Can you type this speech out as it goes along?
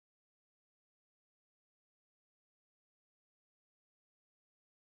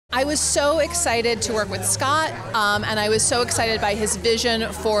I was so excited to work with Scott, and I was so excited by his vision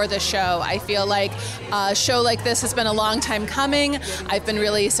for the show. I feel like a show like this has been a long time coming. I've been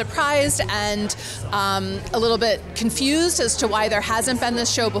really surprised and a little bit confused as to why there hasn't been this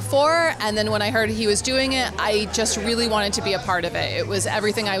show before. And then when I heard he was doing it, I just really wanted to be a part of it. It was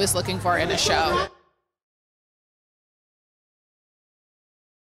everything I was looking for in a show.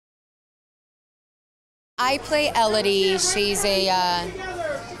 I play Elodie. She's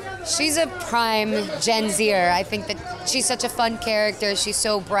a prime Gen Zer. I think that she's such a fun character. She's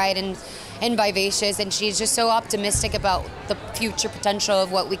so bright and vivacious, and she's just so optimistic about the future potential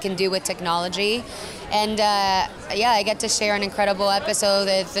of what we can do with technology. And yeah, I get to share an incredible episode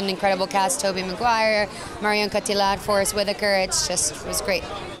with an incredible cast: Tobey Maguire, Marion Cotillard, Forrest Whitaker. It was great.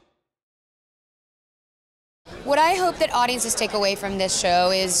 What I hope that audiences take away from this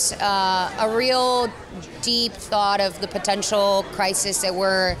show is a real deep thought of the potential crisis that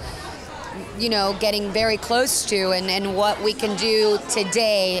we're, getting very close to, and what we can do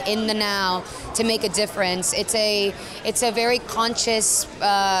today in the now to make a difference. It's a very conscious,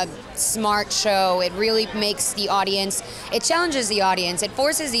 smart show. It really makes the audience, it challenges the audience, it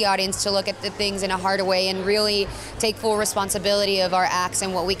forces the audience to look at the things in a harder way and really take full responsibility of our acts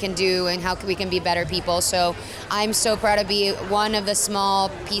and what we can do and how we can be better people. So I'm so proud to be one of the small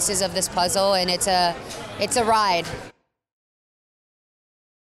pieces of this puzzle, and it's a ride.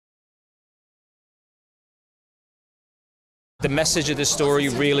 The message of the story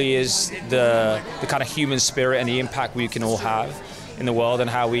really is the kind of human spirit and the impact we can all have in the world, and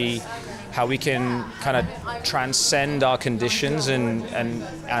how we can kind of transcend our conditions and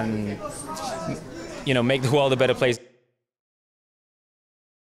make the world a better place.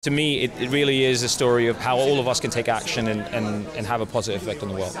 To me, it really is a story of how all of us can take action and have a positive effect on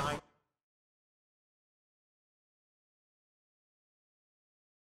the world.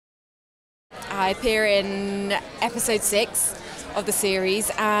 I appear in episode 6 of the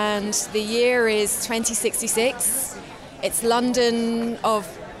series, and the year is 2066. It's London of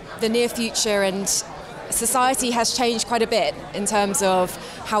the near future, and society has changed quite a bit in terms of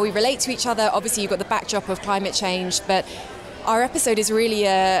how we relate to each other. Obviously, you've got the backdrop of climate change, but our episode is really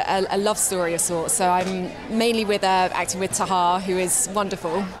a love story of sorts. So I'm mainly acting with Tahar, who is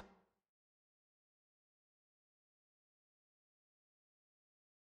wonderful.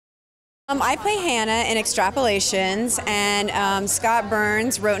 I play Hannah in Extrapolations, and Scott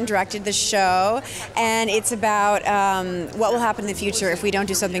Burns wrote and directed the show, and it's about what will happen in the future if we don't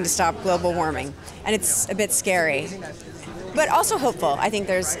do something to stop global warming. And it's a bit scary, but also hopeful. I think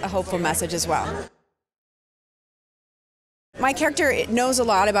there's a hopeful message as well. My character knows a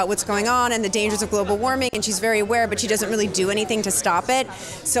lot about what's going on and the dangers of global warming, and she's very aware, but she doesn't really do anything to stop it.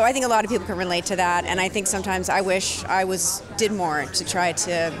 So I think a lot of people can relate to that, and I think sometimes I wish I did more to try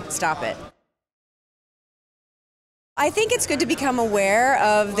to stop it. I think it's good to become aware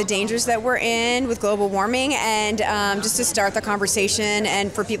of the dangers that we're in with global warming, and just to start the conversation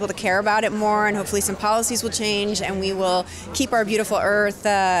and for people to care about it more, and hopefully some policies will change and we will keep our beautiful Earth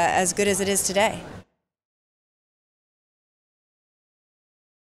as good as it is today.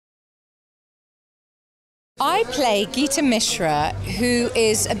 I play Gita Mishra, who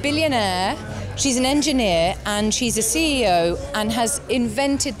is a billionaire. She's an engineer and she's a CEO and has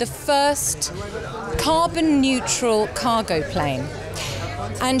invented the first carbon-neutral cargo plane.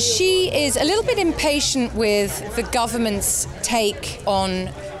 And she is a little bit impatient with the government's take on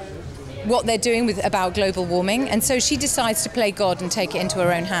what they're doing about global warming, and so she decides to play God and take it into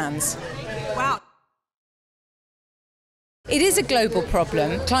her own hands. Wow. It is a global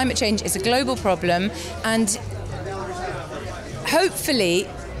problem. Climate change is a global problem, and hopefully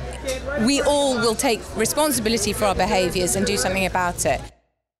we all will take responsibility for our behaviours and do something about it.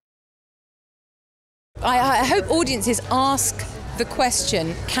 I hope audiences ask the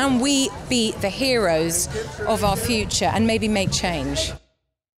question, can we be the heroes of our future and maybe make change?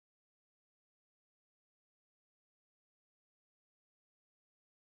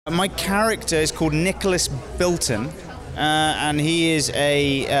 My character is called Nicholas Bilton. And he is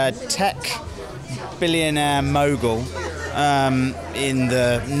a tech billionaire mogul in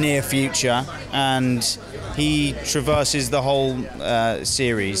the near future, and he traverses the whole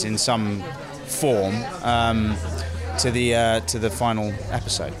series in some form to the final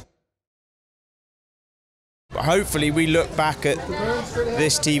episode. Hopefully we look back at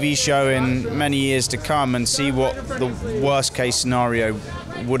this TV show in many years to come and see what the worst case scenario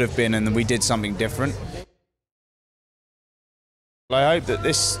would have been, and that we did something different. I hope that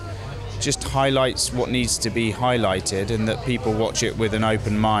this just highlights what needs to be highlighted, and that people watch it with an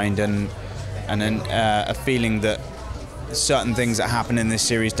open mind and a feeling that certain things that happen in this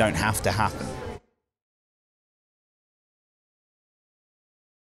series don't have to happen.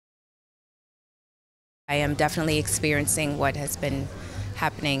 I am definitely experiencing what has been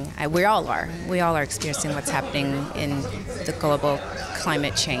happening. We all are. We all are experiencing what's happening in the global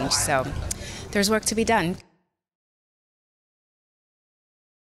climate change. So there's work to be done.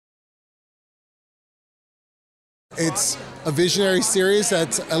 It's a visionary series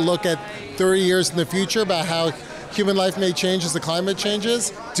that's a look at 30 years in the future about how human life may change as the climate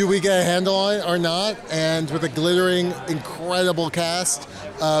changes. Do we get a handle on it or not? And with a glittering, incredible cast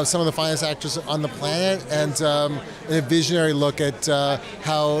of some of the finest actors on the planet, and a visionary look at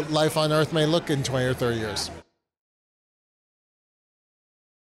how life on Earth may look in 20 or 30 years.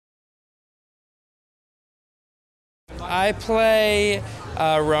 I play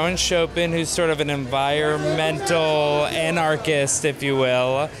Rowan Chopin, who's sort of an environmental anarchist, if you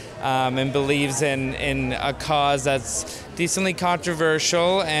will, and believes in a cause that's decently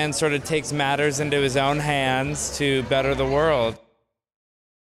controversial and sort of takes matters into his own hands to better the world.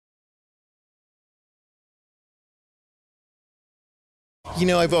 You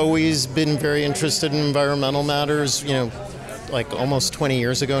know, I've always been very interested in environmental matters. You know, like almost 20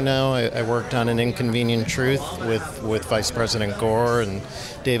 years ago now, I worked on An Inconvenient Truth with Vice President Gore and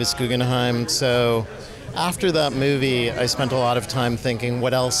Davis Guggenheim. So after that movie, I spent a lot of time thinking,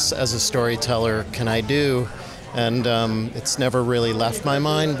 what else as a storyteller can I do? And it's never really left my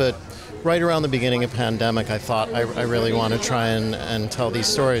mind, but right around the beginning of pandemic, I thought I really want to try and tell these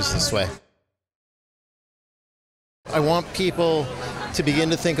stories this way. I want people to begin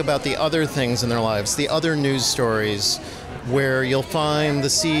to think about the other things in their lives, the other news stories, where you'll find the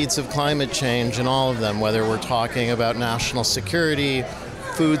seeds of climate change in all of them, whether we're talking about national security,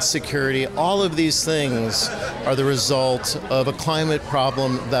 food security. All of these things are the result of a climate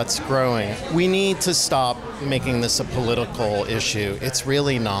problem that's growing. We need to stop making this a political issue. It's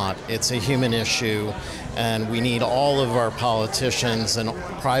really not. It's a human issue, and we need all of our politicians and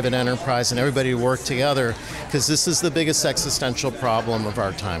private enterprise and everybody to work together, because this is the biggest existential problem of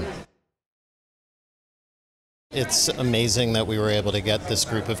our time. It's amazing that we were able to get this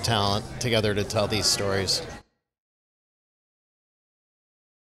group of talent together to tell these stories.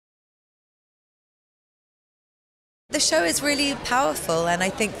 The show is really powerful and I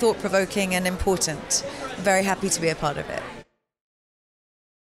think thought-provoking and important. I'm very happy to be a part of it.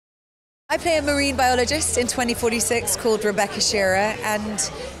 I play a marine biologist in 2046 called Rebecca Shearer,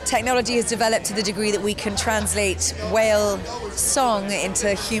 and technology has developed to the degree that we can translate whale song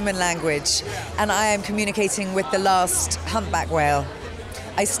into human language, and I am communicating with the last humpback whale.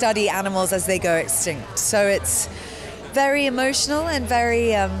 I study animals as they go extinct, so it's very emotional and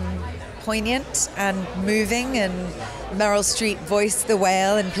very poignant and moving, and Meryl Streep voiced the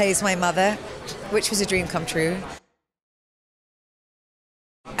whale and plays my mother, which was a dream come true.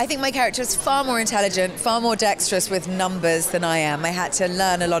 I think my character is far more intelligent, far more dexterous with numbers than I am. I had to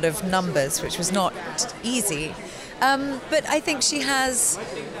learn a lot of numbers, which was not easy. But I think she has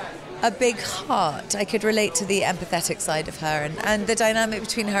a big heart. I could relate to the empathetic side of her and the dynamic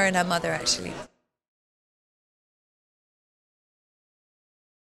between her and her mother, actually.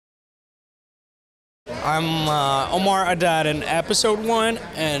 I'm Omar Haddad in episode 1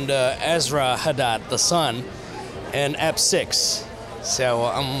 and Ezra Haddad, the son, in ep 6. So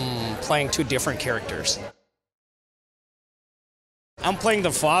I'm playing 2 different characters. I'm playing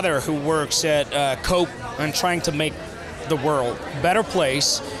the father who works at Cope and trying to make the world a better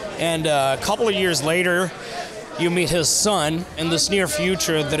place. And a couple of years later, you meet his son in this near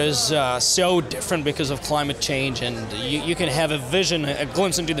future that is so different because of climate change. And you can have a vision, a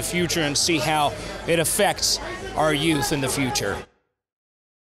glimpse into the future and see how it affects our youth in the future.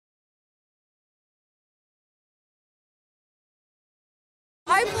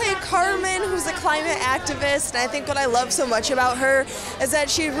 I play Carmen, who's a climate activist, and I think what I love so much about her is that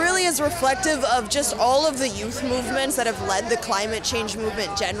she really is reflective of just all of the youth movements that have led the climate change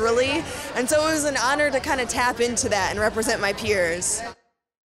movement generally, and so it was an honor to kind of tap into that and represent my peers.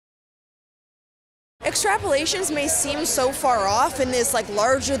 Extrapolations may seem so far off in this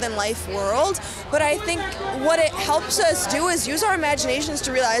larger-than-life world, but I think what it helps us do is use our imaginations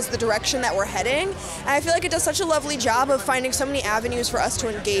to realize the direction that we're heading, and I feel like it does such a lovely job of finding so many avenues for us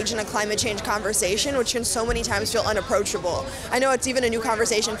to engage in a climate change conversation, which can so many times feel unapproachable. I know it's even a new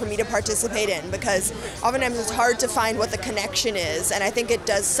conversation for me to participate in, because oftentimes it's hard to find what the connection is, and I think it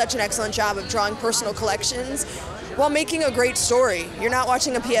does such an excellent job of drawing personal collections while making a great story. You're not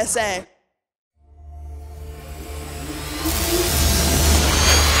watching a PSA.